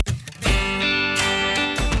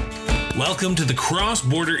Welcome to the Cross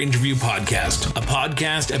Border Interview Podcast, a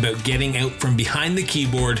podcast about getting out from behind the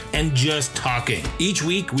keyboard and just talking. Each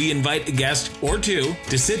week, we invite a guest or two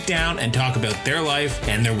to sit down and talk about their life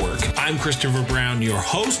and their work. I'm Christopher Brown, your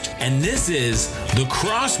host, and this is the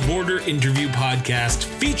Cross Border Interview Podcast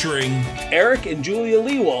featuring Eric and Julia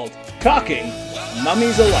Lewald talking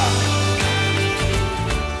Mummies Alive.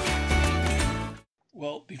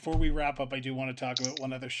 Well, before we wrap up, I do want to talk about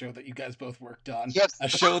one other show that you guys both worked on. Yes. A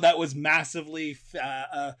show that was massively,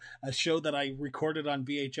 a show that I recorded on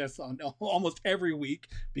VHS on almost every week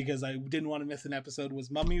because I didn't want to miss an episode, was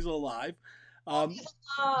Mummies Alive. The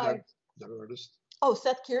artist. Oh,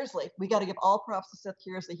 Seth Kearsley. We got to give all props to Seth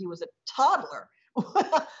Kearsley. He was a toddler.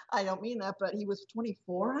 I don't mean that, but he was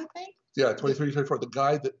 24, I think. Yeah, 23, 24. The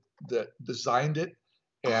guy that designed it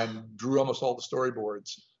and drew almost all the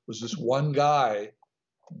storyboards was this one guy.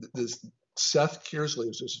 This Seth Kearsley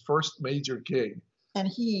was his first major gig, and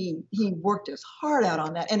he worked his heart out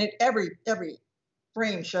on that. And every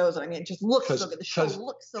frame shows it. I mean, it just looks so good. The show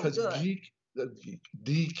looks so good.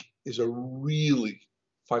 Deke is a really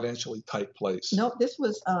financially tight place. Nope, this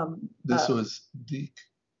was was Deke,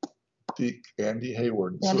 Andy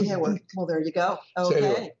Hayward. Andy Hayward. Deke. Well, there you go. Okay. So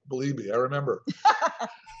anyway, believe me, I remember.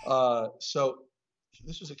 So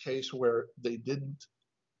this was a case where they didn't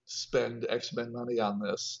spend X-Men money on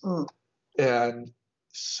this, and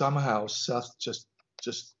somehow Seth just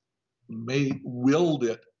willed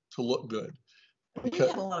it to look good. We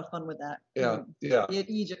had a lot of fun with that. Yeah. The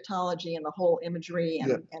Egyptology and the whole imagery.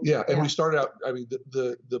 And we started out. I mean,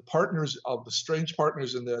 the partners of the strange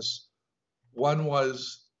partners in this. One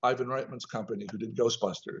was Ivan Reitman's company, who did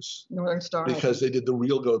Ghostbusters, Northern Star, because they did the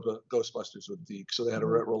real Ghostbusters with Deke, so they had a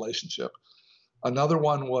relationship. Another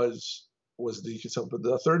one was Deke itself, but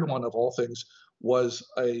the third one of all things was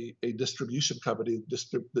a distribution company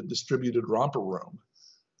that distributed Romper Room,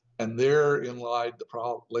 and therein lay the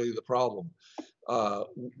problem.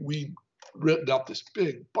 We written up this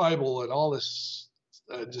big Bible and all this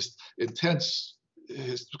just intense,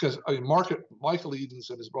 because I mean Michael Edens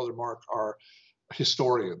and his brother Mark are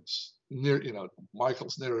historians.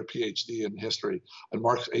 Michael's near a PhD in history, and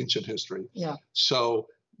Mark's ancient history. Yeah. So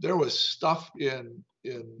there was stuff in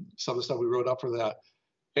some of the stuff we wrote up for that,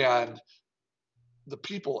 and the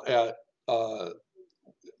people at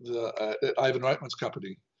Ivan Reitman's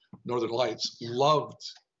company, Northern Lights, loved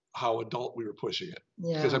how adult we were pushing it.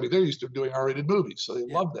 Yeah. Because I mean, they're used to doing R-rated movies, so they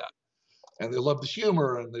loved that, and they loved the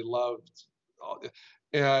humor, and they loved.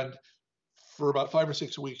 And for about 5 or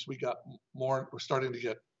 6 weeks, we're starting to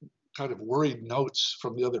get kind of worried notes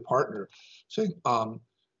from the other partner saying, are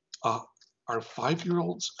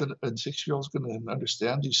 5-year-olds and 6-year-olds going to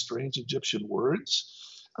understand these strange Egyptian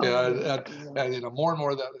words? And more and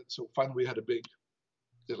more of that. So finally, we had a big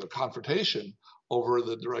confrontation over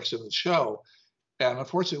the direction of the show. And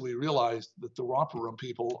unfortunately, we realized that the Romper Room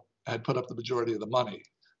people had put up the majority of the money.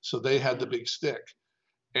 So they had the big stick.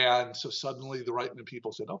 And so suddenly the Reitman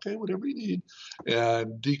people said, okay, whatever you need.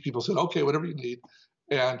 And Deke people said, okay, whatever you need.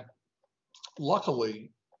 And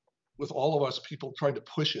luckily, with all of us people trying to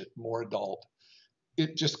push it more adult,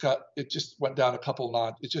 it just went down a couple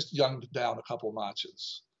notches. It just younged down a couple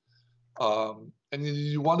notches. And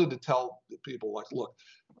you wanted to tell the people, like, look,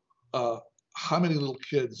 how many little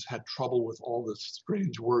kids had trouble with all the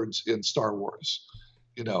strange words in Star Wars,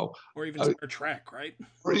 or even Star Trek, right?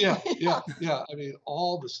 Yeah. I mean,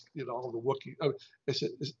 all this, all the Wookiee.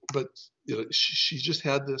 But she just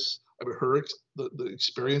had this. I mean, the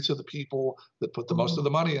experience of the people that put the most of the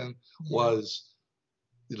money in was,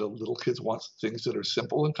 little kids want things that are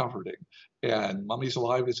simple and comforting. And Mummies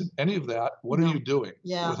Alive isn't any of that. What are you doing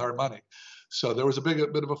with our money? So there was a bit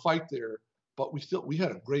of a fight there, but we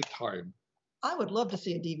had a great time. I would love to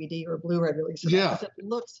see a DVD or a Blu-ray release of that, because it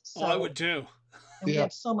looks so. I would too. And we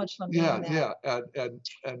had so much fun doing that. Yeah.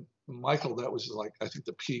 And Michael, that was like, I think,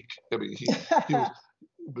 the peak. I mean, he was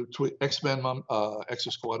between X-Men,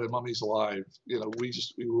 Exo Squad, and Mummies Alive.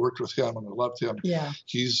 We worked with him and we loved him. Yeah.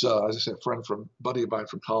 He's, as I said, buddy of mine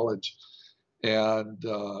from college, and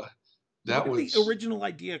Where did the original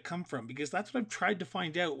idea come from? Because that's what I've tried to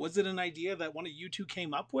find out. Was it an idea that one of you two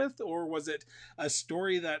came up with, or was it a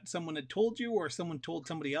story that someone had told you, or someone told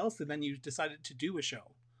somebody else, and then you decided to do a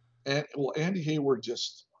show? And Andy Hayward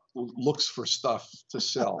just looks for stuff to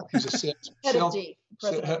sell. He's a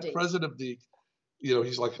president of Deke.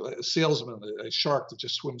 He's like a salesman, a shark that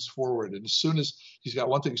just swims forward. And as sold, he's got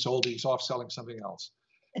one thing sold, he's off selling something else.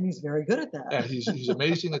 And he's very good at that. And he's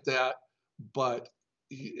amazing at that. But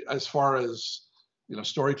as far as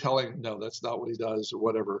storytelling, no, that's not what he does or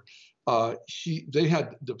whatever. They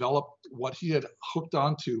had developed, what he had hooked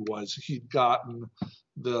onto was he'd gotten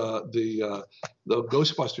the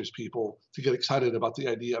Ghostbusters people to get excited about the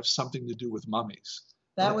idea of something to do with mummies.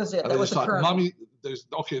 That was it. That was the kernel. Mummy. There's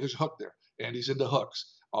a hook there. Andy's into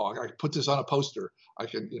hooks. Oh, I put this on a poster. I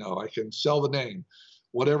can sell the name,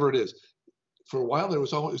 whatever it is. For a while, there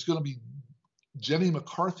was always going to be Jenny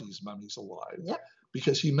McCarthy's Mummies Alive. Yep.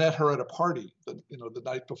 Because he met her at a party, the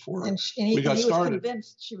night before we got started. He was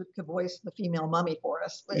convinced she could voice the female mummy for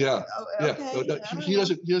us. But, yeah, okay, yeah. He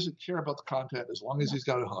doesn't care about the content as long as he's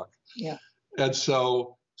got a hook. Yeah. And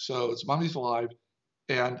so it's Mummies Alive,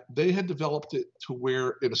 and they had developed it to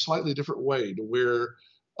where in a slightly different way, to where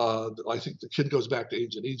I think the kid goes back to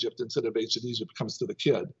Ancient Egypt instead of Ancient Egypt comes to the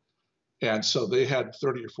kid. And so they had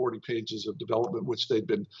 30 or 40 pages of development, which they'd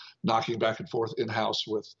been knocking back and forth in-house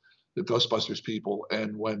with the Ghostbusters people.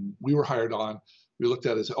 And when we were hired on, we looked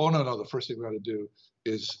at it and said, oh, no, the first thing we got to do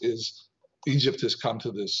is Egypt has come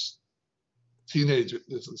to this teenager,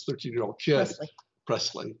 this 13-year-old kid,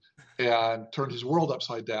 Presley, and turned his world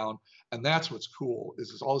upside down. And that's what's cool,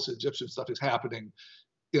 is all this Egyptian stuff is happening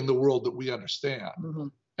in the world that we understand. Mm-hmm.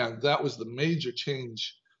 And that was the major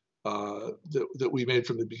change that we made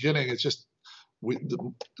from the beginning. It's just,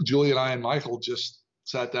 Julie and I and Michael just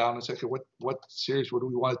sat down and said, okay, what series, what do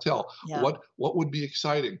we want to tell? Yeah. What would be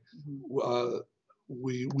exciting? Mm-hmm.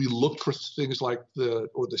 We looked for things like the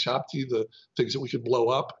Shabti, the things that we could blow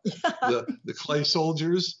up, the clay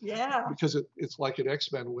soldiers. Yeah. Because it's like an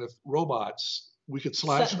X-Men with robots. We could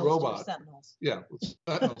slash robots. Sentinels. Yeah, with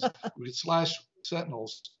Sentinels. We could slash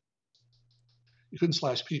Sentinels. You couldn't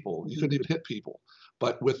slash people. You couldn't even hit people.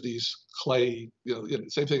 But with these clay,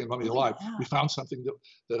 same thing in Mummy Alive, we found something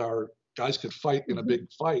that our guys could fight in a big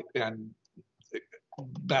fight and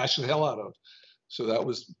bash the hell out of. So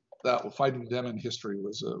that fighting them in history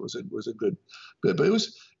was a good bit. But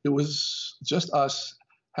it was just us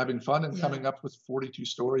having fun and coming up with 42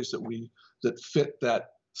 stories that fit that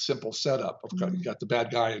simple setup of you got the bad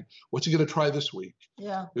guy and what's he going to try this week.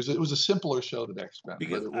 Yeah, it was a simpler show than X-Men.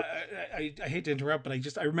 Because I hate to interrupt, but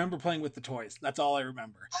I remember playing with the toys. That's all I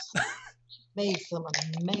remember. Made some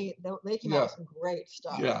amazing. They came out with some great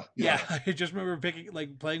stuff. Yeah. I just remember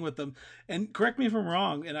playing with them. And correct me if I'm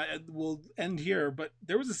wrong, and I will end here. But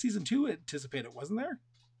there was a season 2 anticipated, wasn't there?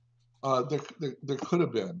 There could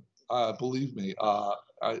have been. Believe me.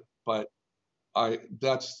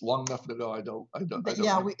 That's long enough ago. I don't.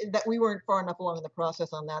 Yeah, we weren't far enough along in the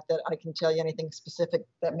process on that I can tell you anything specific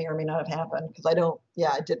that may or may not have happened because I don't.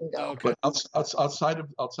 Yeah, it didn't go. Okay. But outside of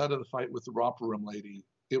the fight with the romper room lady,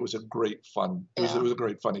 it was a great fun. It was a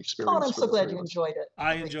great fun experience. Oh, I'm so glad you enjoyed it.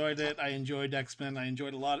 I enjoyed it. I enjoyed X-Men. I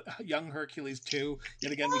enjoyed a lot of Young Hercules too.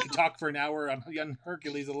 Yet again, we could talk for an hour on Young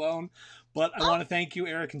Hercules alone. But I want to thank you,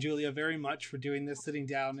 Eric and Julia, very much for doing this, sitting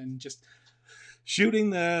down and just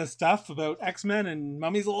shooting the stuff about X-Men and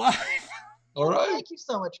Mummies Alive. All right. Thank you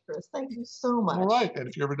so much, Chris. Thank you so much. All right. And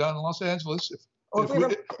if you're ever down in Los Angeles, if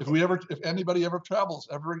anybody ever travels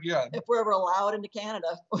ever again, if we're ever allowed into Canada,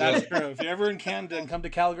 that's true. If you're ever in Canada and come to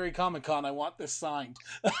Calgary Comic Con, I want this signed.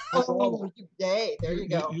 Hey, there you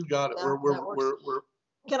go. You got it. We're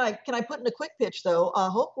Can I put in a quick pitch though?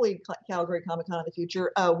 Hopefully Calgary Comic Con in the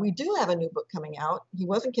future. We do have a new book coming out. He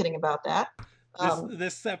wasn't kidding about that.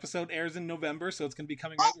 This episode airs in November, so it's going to be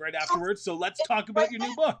coming right afterwards. So let's talk about your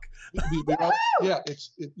new book. You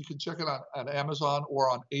can check it on Amazon or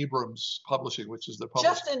on Abrams Publishing, which is the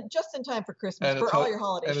publisher. Just in time for Christmas for all your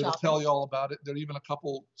holiday shopping. And it'll tell you all about it. There are even a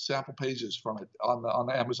couple sample pages from it on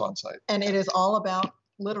the Amazon site. And it is all about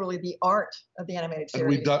literally the art of the animated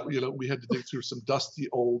series. And we had to dig through some dusty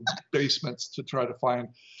old basements to try to find.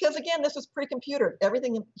 Because again, this was pre-computer.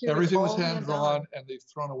 Everything was hand drawn, and they've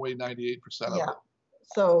thrown away 98% of it.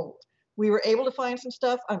 So we were able to find some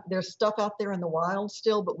stuff. There's stuff out there in the wild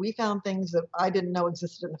still, but we found things that I didn't know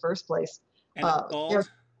existed in the first place. And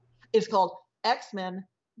it's called X-Men: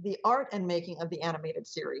 The Art and Making of the Animated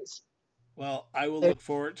Series. Well, I will look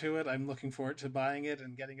forward to it. I'm looking forward to buying it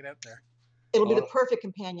and getting it out there. It'll be the perfect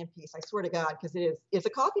companion piece, I swear to God, because it's a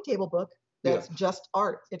coffee table book that's just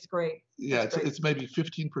art. It's great. Yeah, it's maybe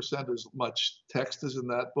 15% as much text as in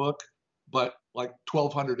that book, but like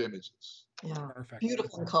 1,200 images. Yeah, perfect.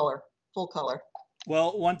 Beautiful in color, full color.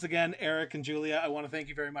 Well, once again, Eric and Julia, I want to thank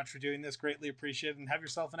you very much for doing this. Greatly appreciate it, and have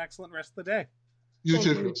yourself an excellent rest of the day. You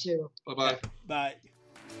too. Bye-bye. Bye.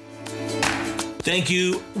 Thank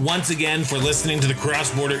you once again for listening to the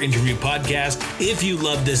Cross Border Interview Podcast. If you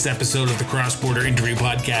loved this episode of the Cross Border Interview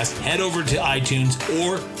Podcast, head over to iTunes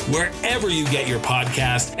or wherever you get your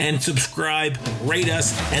podcast and subscribe, rate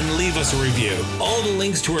us, and leave us a review. All the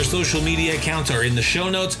links to our social media accounts are in the show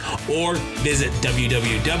notes, or visit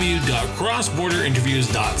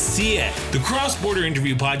www.crossborderinterviews.ca. The Cross Border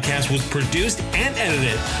Interview Podcast was produced and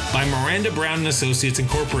edited by Miranda Brown & Associates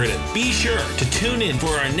Incorporated. Be sure to tune in for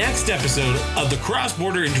our next episode of the Cross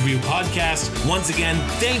Border Interview Podcast. Once again,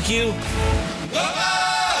 thank you. Bye-bye.